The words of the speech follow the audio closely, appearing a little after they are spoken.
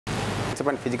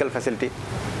and physical facility.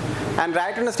 And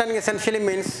right understanding essentially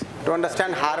means to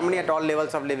understand harmony at all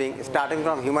levels of living, starting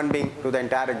from human being to the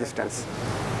entire existence.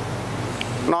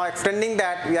 Now extending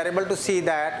that, we are able to see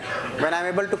that when I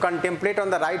am able to contemplate on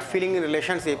the right feeling in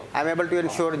relationship, I am able to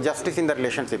ensure justice in the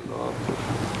relationship,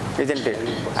 isn't it?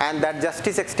 And that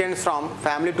justice extends from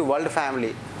family to world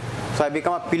family. So I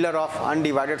become a pillar of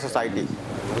undivided society.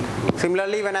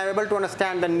 Similarly, when I am able to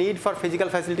understand the need for physical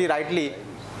facility rightly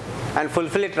and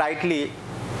fulfill it rightly,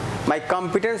 my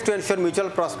competence to ensure mutual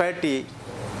prosperity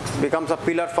becomes a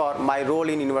pillar for my role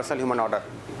in universal human order.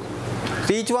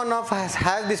 So each one of us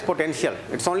has this potential.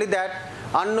 It's only that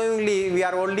unknowingly we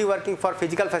are only working for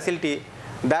physical facility.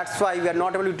 That's why we are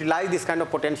not able to utilize this kind of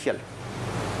potential.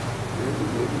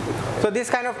 So this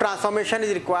kind of transformation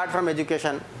is required from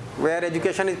education, where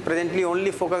education is presently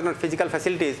only focused on physical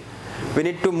facilities. We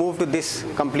need to move to this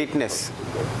completeness.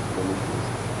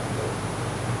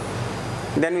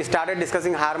 Then we started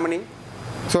discussing harmony.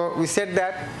 So we said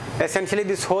that essentially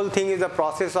this whole thing is a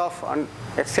process of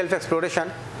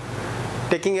self-exploration,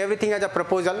 taking everything as a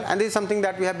proposal, and this is something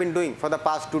that we have been doing for the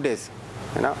past 2 days.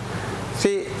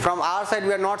 See, from our side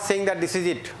we are not saying that this is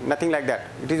it, nothing like that.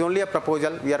 It is only a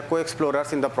proposal. We are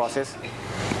co-explorers in the process.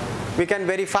 We can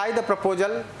verify the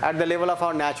proposal at the level of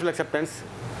our natural acceptance,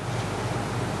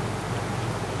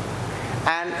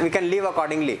 and we can live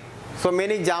accordingly. So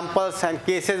many examples and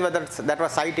cases that were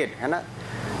cited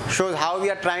shows how we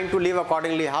are trying to live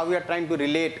accordingly, how we are trying to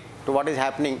relate to what is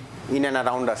happening in and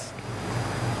around us.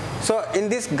 So in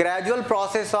this gradual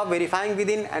process of verifying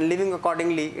within and living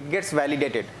accordingly, it gets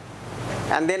validated.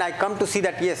 And then I come to see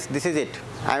that yes, this is it.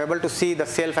 I am able to see the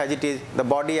self as it is, the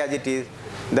body as it is,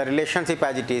 the relationship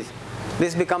as it is.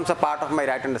 This becomes a part of my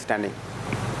right understanding.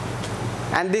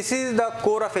 And this is the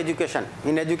core of education.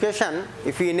 In education,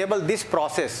 if we enable this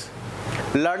process,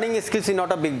 learning skills is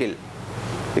not a big deal.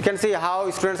 You can see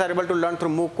how students are able to learn through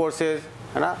MOOC courses,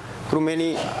 through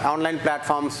many online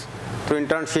platforms, through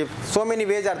internship. So many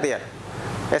ways are there.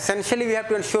 Essentially, we have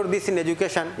to ensure this in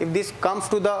education. If this comes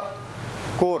to the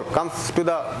core, comes to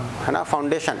the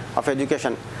foundation of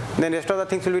education, then rest of the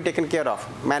things will be taken care of.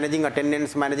 Managing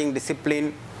attendance, managing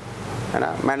discipline,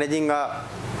 managing a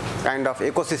kind of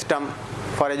ecosystem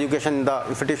for education in the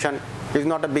institution is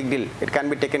not a big deal. It can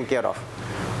be taken care of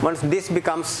once this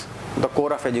becomes the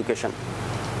core of education.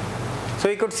 So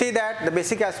you could see that the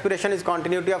basic aspiration is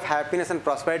continuity of happiness and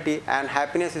prosperity, and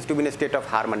happiness is to be in a state of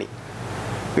harmony.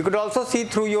 We could also see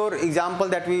through your example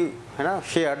that we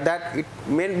shared that it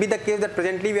may be the case that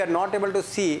presently we are not able to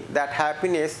see that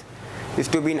happiness is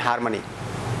to be in harmony.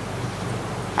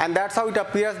 And that's how it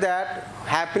appears that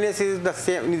happiness is the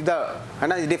same,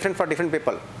 is different for different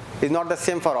people, is not the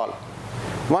same for all.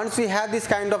 Once we have this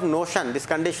kind of notion, this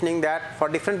conditioning that for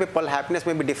different people happiness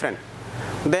may be different,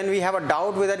 then we have a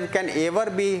doubt whether we can ever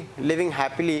be living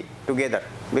happily together.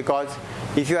 Because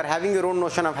if you are having your own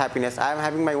notion of happiness, I am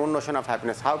having my own notion of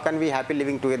happiness, how can we be happy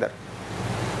living together?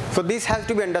 So this has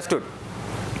to be understood,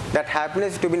 that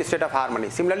happiness is to be in a state of harmony.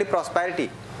 Similarly, prosperity.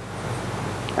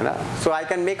 So I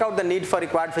can make out the need for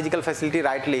required physical facility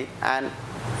rightly, and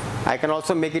I can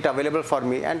also make it available for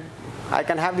me, and I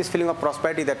can have this feeling of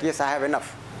prosperity that yes, I have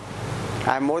enough.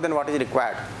 I have more than what is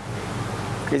required.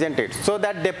 Isn't it? So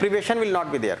that deprivation will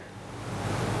not be there.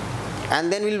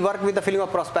 And then we'll work with the feeling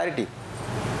of prosperity.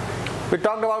 We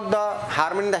talked about the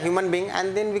harmony in the human being,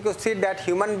 and then we could see that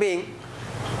human being,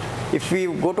 if we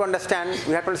go to understand,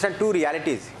 we have to understand two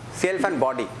realities, self and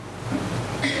body.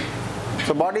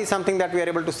 So body is something that we are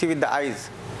able to see with the eyes,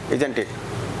 isn't it?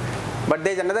 But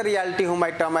there is another reality whom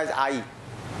I term as I.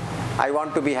 I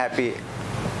want to be happy.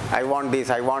 I want this,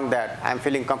 I want that. I am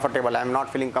feeling comfortable, I am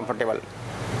not feeling comfortable.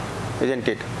 Isn't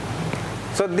it?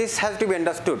 So this has to be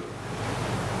understood.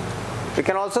 We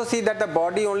can also see that the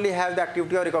body only has the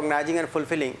activity of recognizing and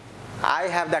fulfilling. I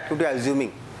have the activity of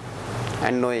assuming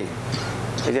and knowing.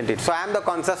 Isn't it? So I am the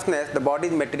consciousness, the body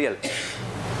is material.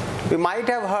 We might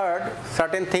have heard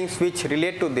certain things which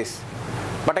relate to this.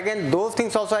 But again, those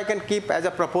things also I can keep as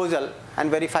a proposal and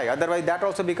verify. Otherwise, that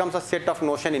also becomes a set of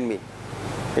notion in me.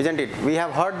 Isn't it? We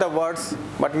have heard the words,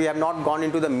 but we have not gone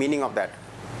into the meaning of that.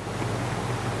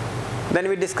 Then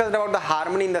we discussed about the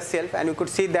harmony in the self, and we could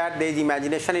see that there is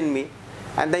imagination in me,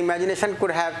 and the imagination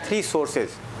could have three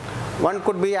sources. One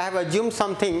could be I have assumed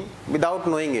something without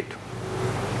knowing it,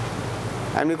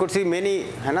 and we could see many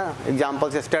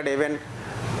examples yesterday when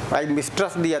I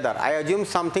mistrust the other. I assume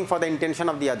something for the intention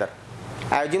of the other.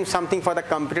 I assume something for the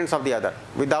competence of the other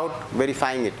without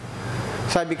verifying it.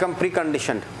 So I become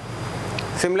preconditioned.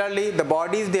 Similarly, the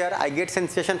body is there, I get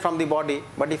sensation from the body,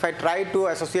 but if I try to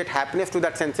associate happiness to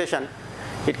that sensation,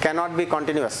 it cannot be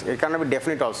continuous, it cannot be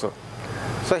definite also.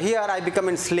 So here I become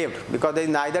enslaved because there is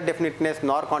neither definiteness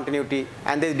nor continuity,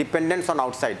 and there is dependence on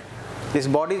outside. This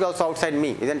body is also outside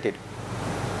me, isn't it?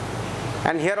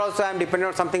 And here also I am dependent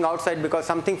on something outside because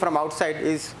something from outside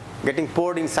is getting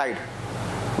poured inside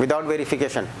without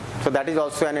verification. So that is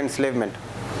also an enslavement.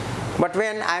 But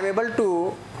when I am able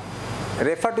to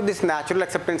refer to this natural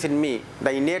acceptance in me,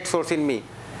 the innate source in me,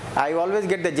 I always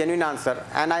get the genuine answer,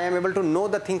 and I am able to know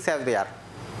the things as they are.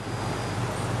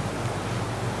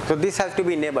 So this has to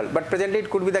be enabled. But presently it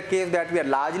could be the case that we are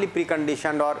largely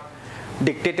preconditioned or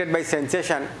dictated by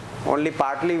sensation. Only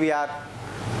partly we are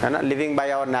living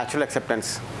by our natural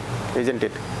acceptance, isn't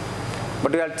it?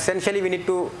 But essentially we need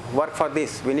to work for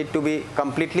this. We need to be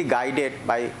completely guided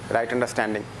by right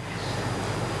understanding,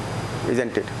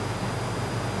 isn't it?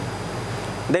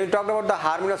 Then we talked about the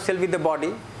harmony of self with the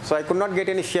body. So I could not get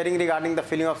any sharing regarding the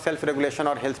feeling of self-regulation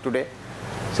or health today.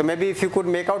 So maybe if you could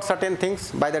make out certain things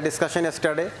by the discussion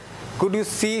yesterday, could you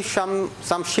see some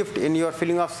shift in your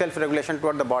feeling of self-regulation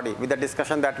toward the body with the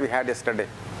discussion that we had yesterday?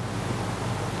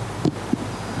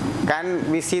 Can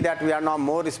we see that we are now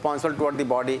more responsible toward the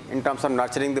body in terms of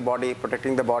nurturing the body,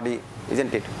 protecting the body,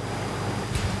 isn't it?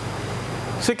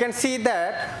 So you can see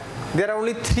that there are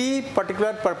only 3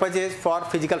 particular purposes for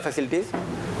physical facilities.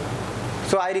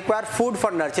 So I require food for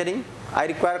nurturing, I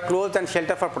require clothes and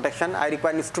shelter for protection, I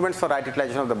require instruments for right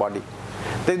utilization of the body.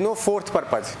 There is no 4th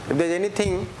purpose. If there is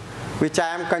anything which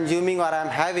I am consuming or I am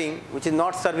having which is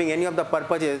not serving any of the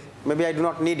purposes, maybe I do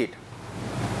not need it.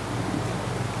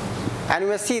 And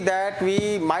we see that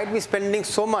we might be spending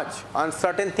so much on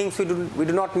certain things we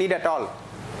do not need at all,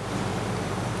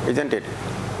 isn't it?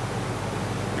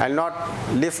 I will not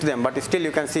list them, but still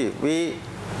you can see we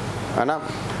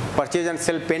purchase and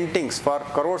sell paintings for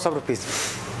crores of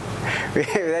rupees.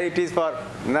 Whether it is for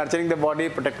nurturing the body,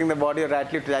 protecting the body, or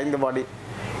rightly utilizing the body.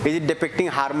 Is it depicting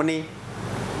harmony?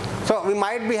 So we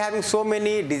might be having so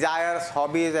many desires,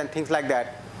 hobbies and things like that,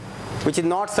 which is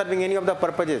not serving any of the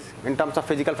purposes in terms of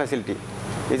physical facility,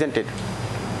 isn't it?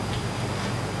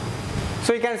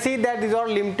 So you can see that these are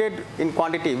limited in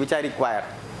quantity which I require.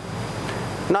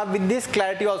 Now with this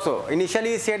clarity also,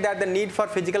 initially we said that the need for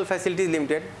physical facility is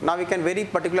limited. Now we can very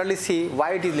particularly see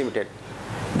why it is limited.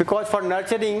 Because for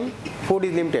nurturing, food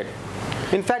is limited.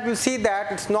 In fact, you see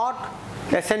that it's not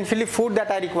essentially food that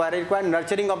I require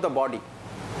nurturing of the body.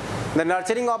 The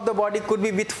nurturing of the body could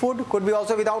be with food, could be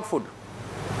also without food.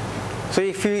 So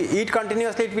if we eat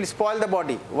continuously, it will spoil the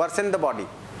body, worsen the body.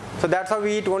 So that's how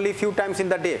we eat only a few times in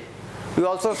the day. We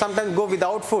also sometimes go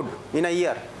without food in a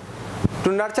year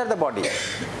to nurture the body,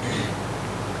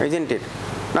 isn't it?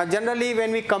 Now generally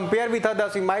when we compare with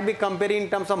others, we might be comparing in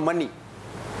terms of money.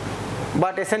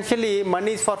 But essentially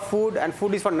money is for food and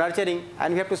food is for nurturing,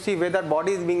 and we have to see whether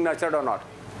body is being nurtured or not.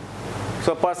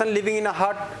 So a person living in a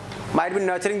hut might be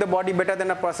nurturing the body better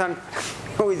than a person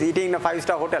who is eating in a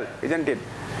 5-star hotel, isn't it?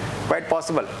 Quite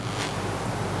possible.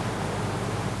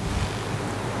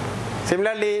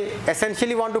 Similarly,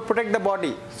 essentially want to protect the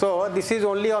body. So this is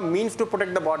only a means to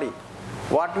protect the body.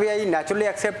 What we naturally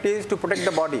accept is to protect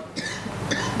the body.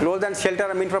 Clothes and shelter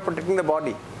are meant for protecting the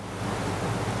body.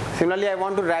 Similarly, I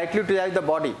want to rightly utilize the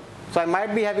body. So I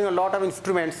might be having a lot of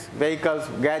instruments, vehicles,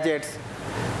 gadgets,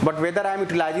 but whether I am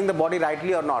utilizing the body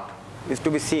rightly or not is to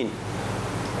be seen.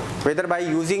 Whether by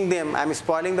using them I am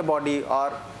spoiling the body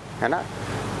or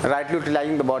rightly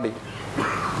utilizing the body.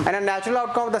 And a natural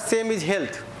outcome of the same is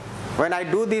health. When I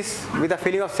do this with a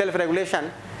feeling of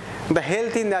self-regulation, the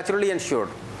health is naturally ensured.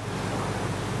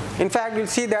 In fact, you'll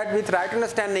see that with right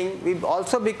understanding, we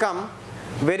also become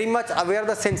very much aware of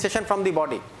the sensation from the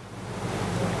body.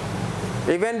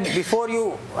 Even before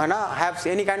you have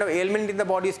any kind of ailment in the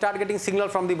body, you start getting signal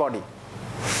from the body.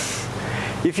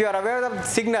 If you are aware of the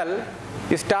signal,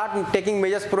 you start taking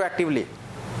measures proactively.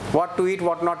 What to eat,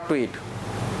 what not to eat.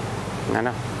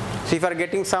 So if you are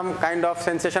getting some kind of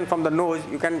sensation from the nose,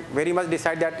 you can very much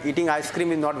decide that eating ice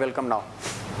cream is not welcome now.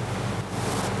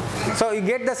 So you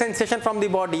get the sensation from the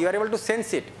body, you are able to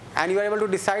sense it, and you are able to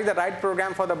decide the right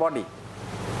program for the body.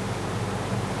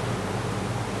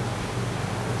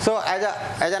 So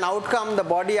as an outcome, the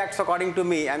body acts according to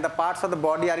me, and the parts of the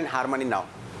body are in harmony now.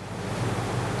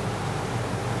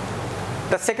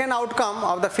 The second outcome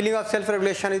of the feeling of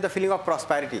self-regulation is the feeling of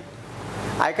prosperity.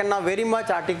 I can now very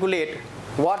much articulate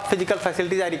what physical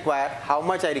facilities I require, how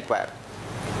much I require.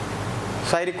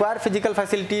 So I require physical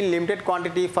facility in limited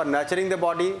quantity for nurturing the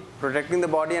body, protecting the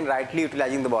body, and rightly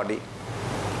utilizing the body.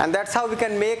 And that's how we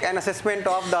can make an assessment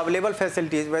of the available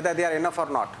facilities, whether they are enough or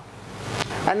not.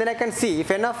 And then I can see, if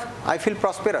enough, I feel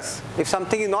prosperous. If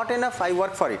something is not enough, I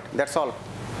work for it. That's all.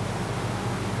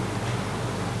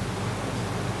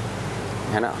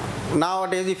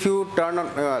 nowadays if you turn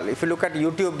on, if you look at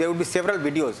YouTube, there will be several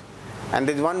videos, and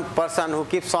there is one person who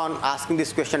keeps on asking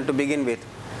this question to begin with: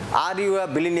 are you a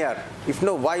billionaire? If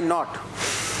no, why not?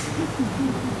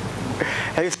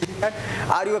 Have you seen that?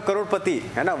 Are you a crorepati?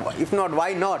 If not,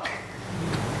 why not?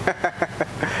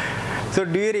 So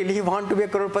do you really want to be a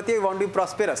crorepati, or you want to be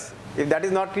prosperous? If that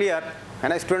is not clear,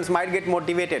 students might get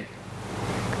motivated.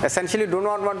 Essentially, do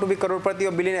not want to be crorepati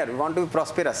or billionaire, we want to be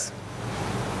prosperous.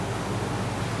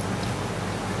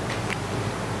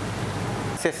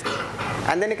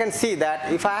 And then you can see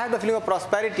that if I have the feeling of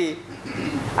prosperity,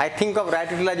 I think of right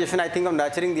utilization, I think of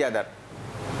nurturing the other.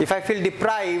 If I feel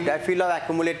deprived, I feel of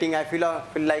accumulating, I feel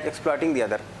like exploiting the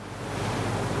other.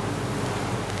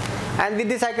 And with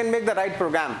this I can make the right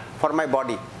program for my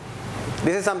body.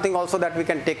 This is something also that we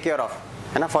can take care of,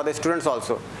 for the students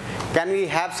also. Can we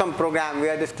have some program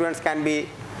where the students can be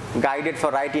guided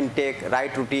for right intake,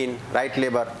 right routine, right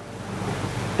labor?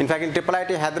 In fact, in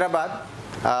IIIT Hyderabad,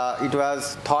 it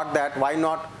was thought that why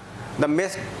not, the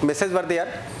messes were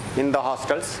there in the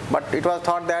hostels, but it was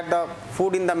thought that the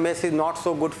food in the mess is not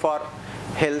so good for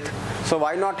health. So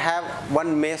why not have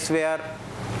one mess where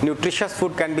nutritious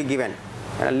food can be given,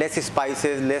 less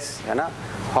spices, less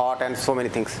hot, and so many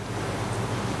things.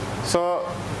 So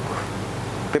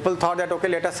people thought that, okay,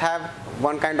 let us have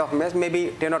one kind of mess,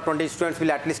 maybe 10 or 20 students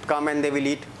will at least come and they will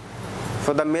eat.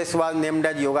 So the mess was named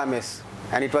as yoga mess,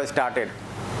 and it was started.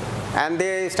 And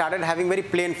they started having very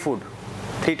plain food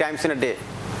 3 times in a day.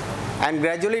 And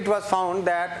gradually it was found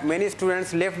that many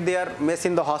students left their mess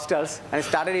in the hostels and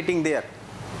started eating there.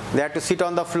 They had to sit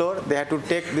on the floor, they had to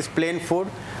take this plain food,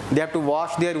 they have to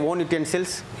wash their own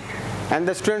utensils, and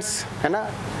the students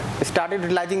started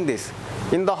utilizing this.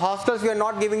 In the hostels, we are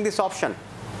not giving this option.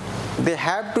 They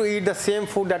have to eat the same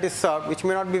food that is served, which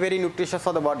may not be very nutritious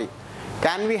for the body.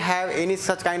 Can we have any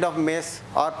such kind of mess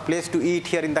or place to eat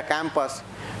here in the campus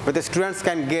where the students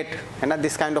can get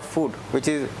this kind of food, which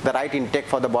is the right intake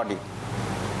for the body?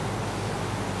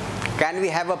 Can we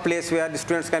have a place where the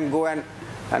students can go and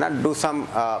do some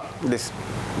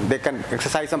they can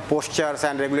exercise some postures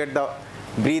and regulate the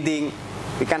breathing?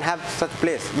 We can have such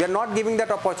place. We are not giving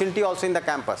that opportunity also in the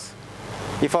campus.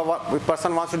 If a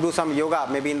person wants to do some yoga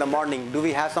maybe in the morning, do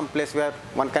we have some place where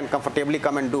one can comfortably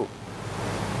come and do?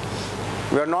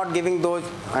 We are not giving those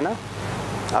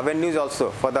avenues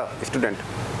also for the student.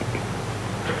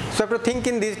 So you have to think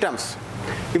in these terms.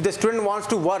 If the student wants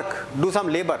to work, do some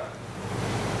labor,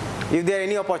 if there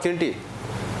any opportunity.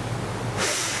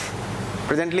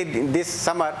 Presently this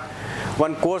summer,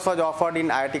 one course was offered in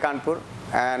IIT Kanpur,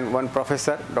 and one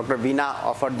professor, Dr. Veena,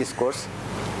 offered this course.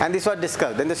 And this was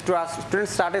discussed. Then the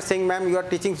students started saying, ma'am, you are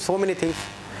teaching so many things.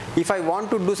 If I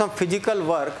want to do some physical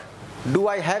work, do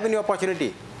I have any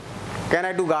opportunity? Can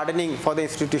I do gardening for the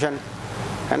institution?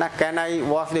 And can I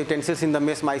wash the utensils in the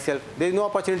mess myself? There is no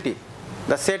opportunity.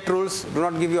 The set rules do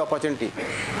not give you opportunity.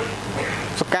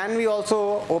 So can we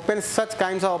also open such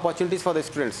kinds of opportunities for the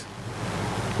students?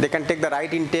 They can take the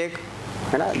right intake,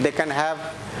 they can have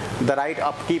the right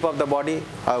upkeep of the body,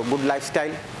 a good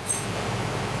lifestyle,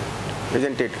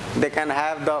 isn't it? They can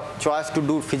have the choice to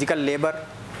do physical labor.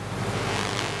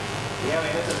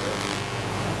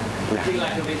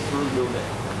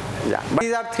 Yeah. But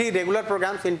these are 3 regular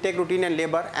programs: intake, routine, and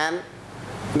labor, and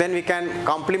then we can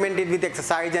complement it with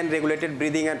exercise and regulated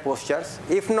breathing and postures.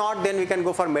 If not, then we can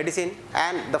go for medicine,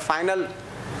 and the final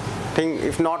thing,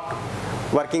 if not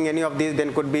working any of these,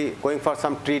 then could be going for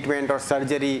some treatment or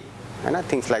surgery,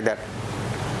 things like that.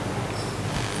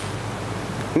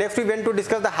 Next, we went to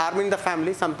discuss the harmony in the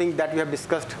family, something that we have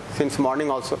discussed since morning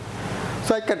also.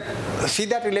 So I can see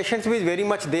that relationship is very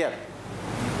much there.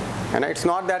 And it's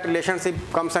not that relationship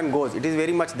comes and goes, it is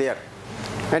very much there.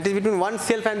 It is between one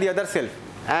self and the other self.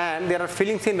 And there are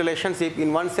feelings in relationship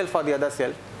in one self or the other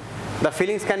self. The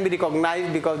feelings can be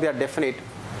recognized because they are definite.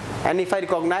 And if I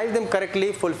recognize them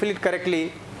correctly, fulfill it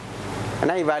correctly,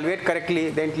 and I evaluate correctly,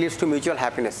 then it leads to mutual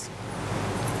happiness.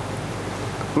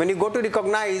 When you go to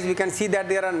recognize, we can see that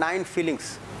there are 9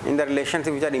 feelings in the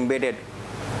relationship which are embedded.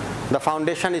 The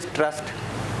foundation is trust.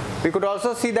 We could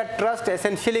also see that trust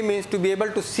essentially means to be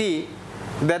able to see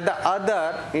that the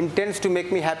other intends to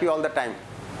make me happy all the time.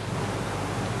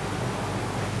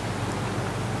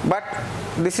 But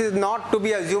this is not to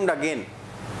be assumed again.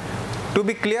 To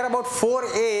be clear about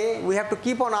 4A, we have to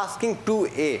keep on asking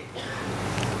 2A.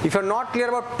 If you are not clear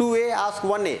about 2A, ask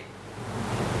 1A.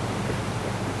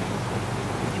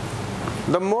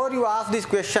 The more you ask these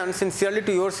questions sincerely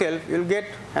to yourself, you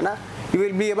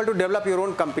will be able to develop your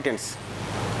own competence.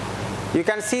 You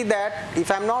can see that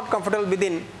if I am not comfortable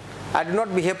within, I do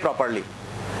not behave properly.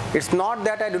 It's not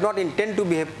that I do not intend to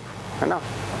behave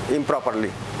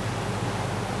improperly.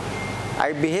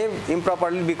 I behave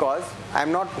improperly because I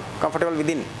am not comfortable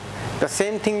within. The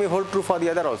same thing may hold true for the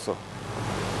other also.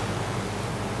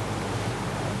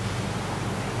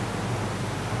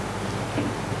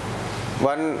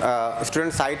 One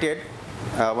student cited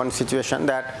one situation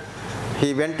that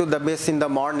he went to the mess in the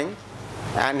morning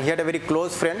and he had a very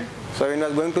close friend. So when he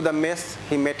was going to the mess,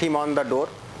 he met him on the door.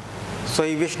 So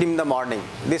he wished him in the morning.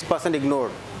 This person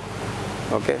ignored.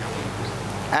 Okay.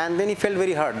 And then he felt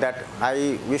very hurt that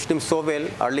I wished him so well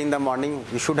early in the morning.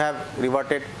 He should have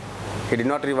reverted. He did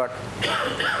not revert.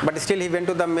 But still he went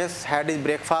to the mess, had his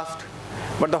breakfast.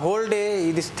 But the whole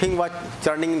day this thing was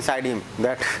churning inside him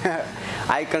that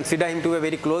I consider him to be a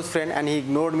very close friend and he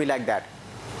ignored me like that.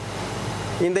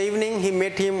 In the evening he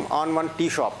met him on one tea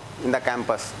shop in the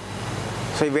campus.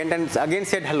 So he went and again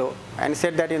said hello and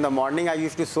said that in the morning I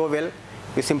used to so well,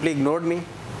 you simply ignored me.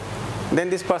 Then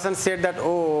this person said that,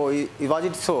 oh, was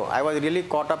it so? I was really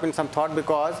caught up in some thought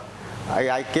because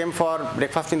I came for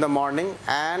breakfast in the morning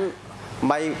and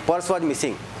my purse was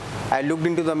missing. I looked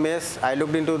into the mess, I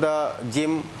looked into the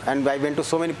gym, and I went to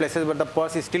so many places, but the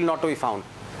purse is still not to be found.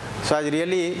 So I was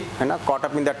really caught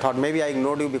up in that thought. Maybe I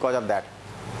ignored you because of that.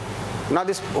 Now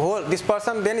this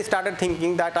person then started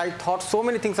thinking that I thought so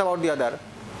many things about the other.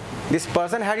 This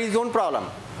person had his own problem.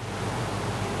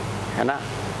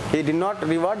 He did not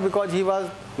revert because he was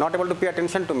not able to pay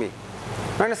attention to me.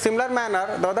 Now in a similar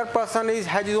manner, the other person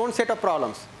has his own set of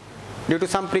problems due to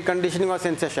some preconditioning or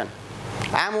sensation.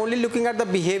 I am only looking at the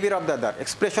behavior of the other,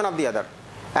 expression of the other.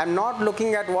 I am not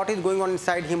looking at what is going on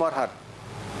inside him or her.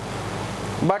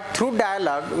 But through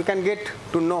dialogue, we can get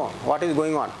to know what is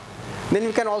going on. Then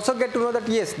we can also get to know that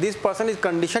yes, this person is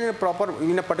conditioned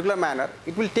in a particular manner.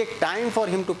 It will take time for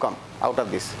him to come out of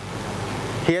this.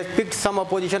 He has picked some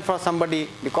opposition for somebody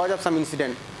because of some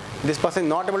incident. This person is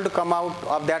not able to come out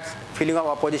of that feeling of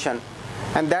opposition.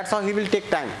 And that's how he will take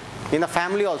time. In the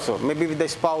family also, maybe with the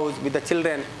spouse, with the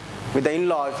children, with the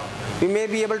in-laws, we may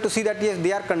be able to see that yes,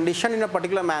 they are conditioned in a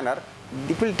particular manner.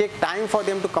 It will take time for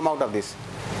them to come out of this.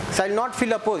 So I will not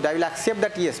feel opposed. I will accept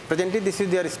that yes, presently this is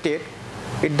their state.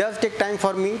 It does take time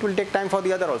for me. It will take time for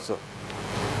the other also.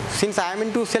 Since I am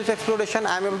into self-exploration,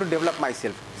 I am able to develop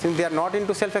myself. Since they are not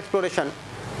into self-exploration,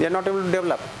 they are not able to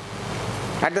develop.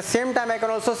 At the same time, I can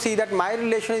also see that my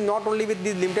relation is not only with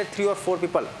these limited 3 or 4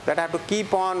 people, that I have to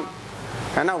keep on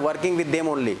working with them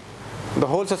only. The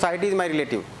whole society is my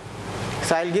relative.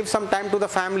 So I will give some time to the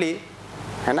family,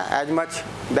 as much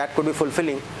that could be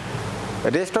fulfilling.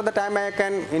 The rest of the time I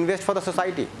can invest for the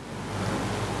society.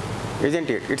 Isn't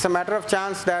it? It's a matter of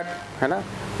chance that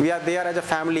we are there as a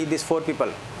family, these 4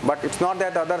 people. But it's not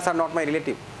that the others are not my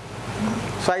relative.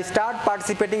 So I start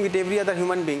participating with every other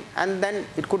human being, and then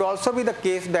it could also be the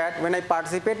case that when I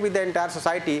participate with the entire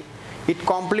society, it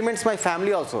complements my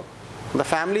family also. The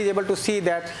family is able to see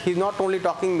that he's not only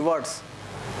talking in words,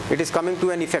 it is coming to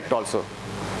an effect also.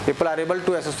 People are able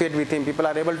to associate with him, people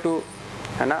are able to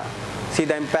see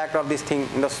the impact of this thing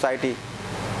in the society.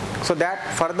 So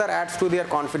that further adds to their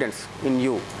confidence in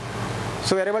you.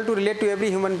 So we are able to relate to every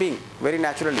human being very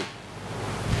naturally.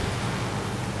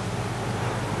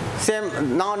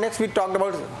 Same. Now next we talked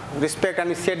about respect, and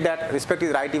we said that respect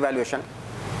is right evaluation,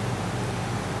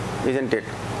 isn't it?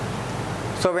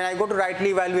 So when I go to rightly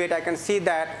evaluate, I can see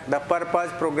that the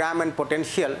purpose, program and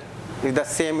potential is the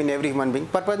same in every human being.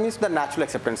 Purpose means the natural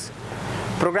acceptance.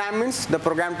 Program means the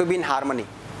program to be in harmony.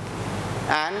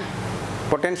 And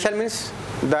potential means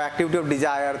the activity of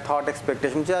desire, thought,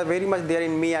 expectation, which are very much there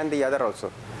in me and the other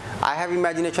also. I have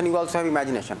imagination, you also have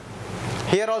imagination.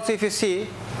 Here also if you see,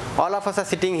 all of us are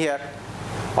sitting here.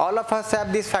 All of us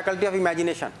have this faculty of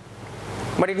imagination.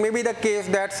 But it may be the case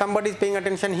that somebody is paying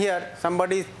attention here,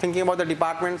 somebody is thinking about the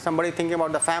department, somebody is thinking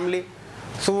about the family.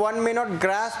 So one may not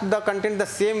grasp the content the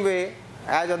same way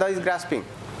as other is grasping.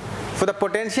 So the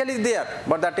potential is there,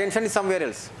 but the attention is somewhere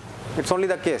else. It's only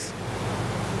the case.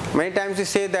 Many times we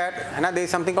say that there is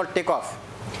something called takeoff.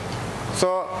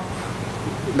 So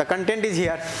the content is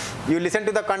here. You listen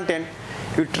to the content,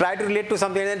 you try to relate to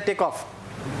something and then take off.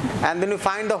 And then you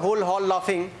find the whole hall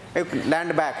laughing, you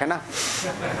land back.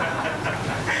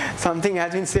 Something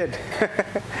has been said.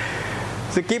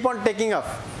 So keep on taking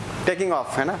off.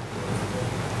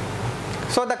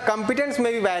 So the competence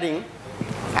may be varying,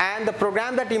 and the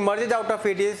program that emerges out of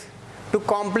it is to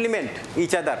complement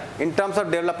each other in terms of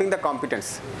developing the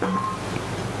competence.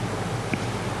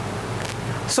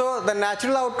 So the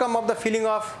natural outcome of the feeling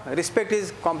of respect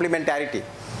is complementarity.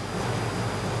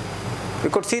 We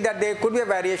could see that there could be a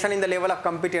variation in the level of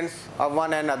competence of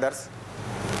one and others.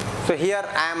 So here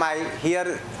am I,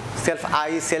 here self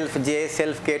I, self J,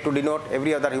 self K to denote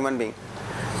every other human being.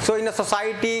 So in a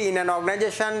society, in an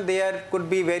organization, there could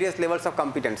be various levels of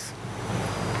competence,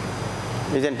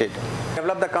 isn't it?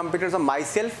 Develop the competence of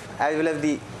myself as well as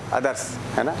the others,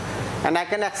 and I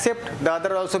can accept the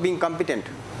other also being competent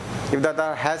if the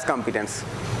other has competence.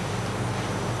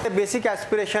 The basic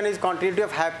aspiration is continuity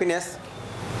of happiness,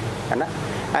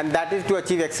 and that is to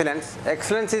achieve excellence.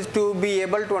 Excellence is to be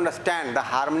able to understand the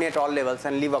harmony at all levels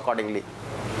and live accordingly.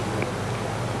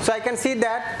 So I can see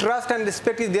that trust and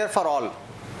respect is there for all.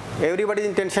 Everybody's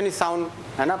intention is sound,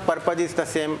 purpose is the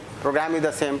same, program is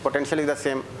the same, potential is the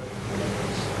same.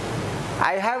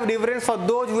 I have reverence for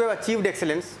those who have achieved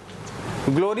excellence,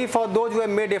 glory for those who have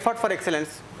made effort for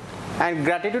excellence, and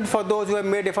gratitude for those who have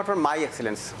made effort for my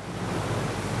excellence.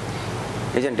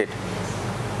 Isn't it?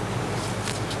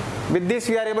 With this,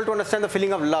 we are able to understand the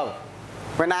feeling of love.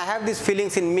 When I have these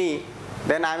feelings in me,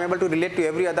 then I am able to relate to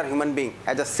every other human being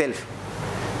as a self.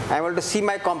 I am able to see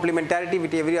my complementarity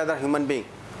with every other human being.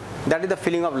 That is the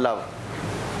feeling of love.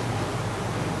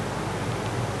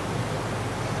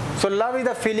 So love is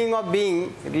the feeling of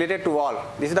being related to all.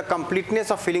 This is the completeness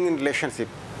of feeling in relationship.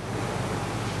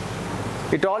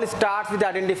 It all starts with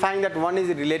identifying that one is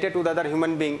related to the other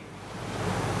human being.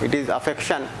 It is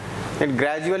affection. It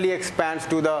gradually expands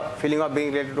to the feeling of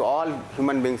being related to all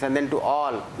human beings, and then to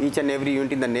all, each and every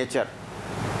unit in the nature,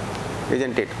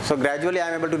 isn't it? So gradually I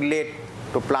am able to relate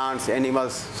to plants,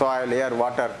 animals, soil, air,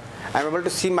 water. I am able to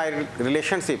see my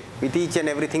relationship with each and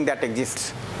everything that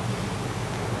exists.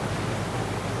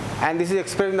 And this is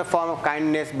expressed in the form of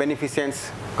kindness,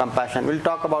 beneficence, compassion. We will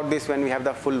talk about this when we have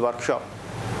the full workshop.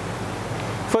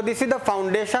 So this is the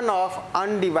foundation of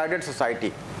undivided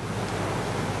society.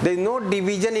 There is no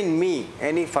division in me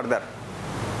any further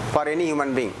for any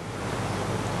human being.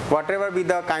 Whatever be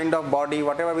the kind of body,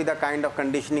 whatever be the kind of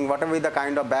conditioning, whatever be the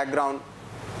kind of background,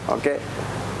 okay,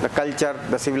 the culture,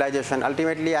 the civilization,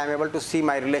 ultimately I am able to see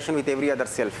my relation with every other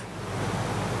self.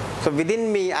 So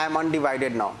within me I am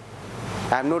undivided now.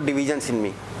 I have no divisions in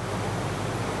me.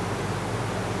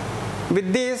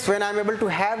 With this, when I am able to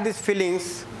have these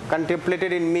feelings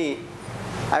contemplated in me,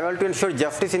 I am able to ensure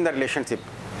justice in the relationship.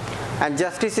 And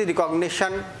justice is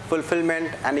recognition,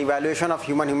 fulfillment, and evaluation of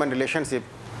human-human relationship,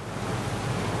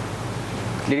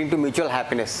 leading to mutual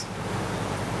happiness.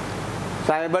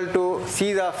 So I am able to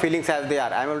see the feelings as they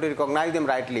are. I am able to recognize them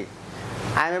rightly.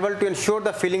 I am able to ensure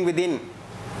the feeling within.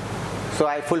 So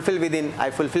I fulfill within, I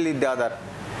fulfill with the other.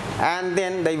 And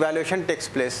then the evaluation takes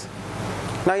place.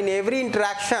 Now in every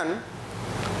interaction,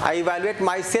 I evaluate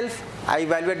myself, I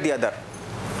evaluate the other.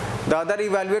 The other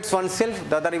evaluates oneself,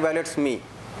 the other evaluates me.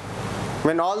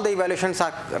 When all the evaluations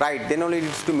are right, then only it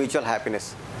leads to mutual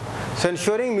happiness. So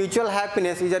ensuring mutual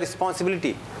happiness is a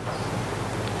responsibility,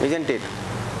 isn't it?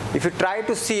 If you try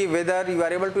to see whether you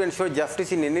are able to ensure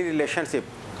justice in any relationship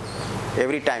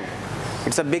every time,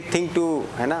 it's a big thing to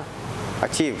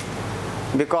achieve.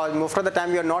 Because most of the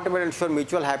time we are not able to ensure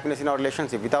mutual happiness in our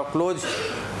relationship. With our close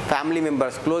family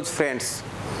members, close friends,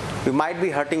 we might be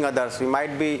hurting others, we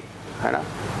might be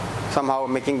somehow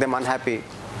making them unhappy.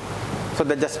 So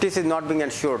the justice is not being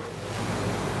ensured.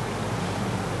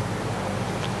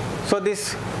 So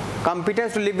this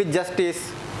competence to live with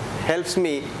justice helps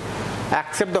me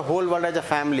accept the whole world as a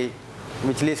family,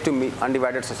 which leads to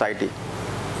undivided society.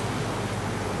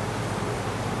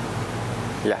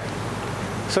 Yeah.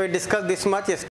 So we discussed this much.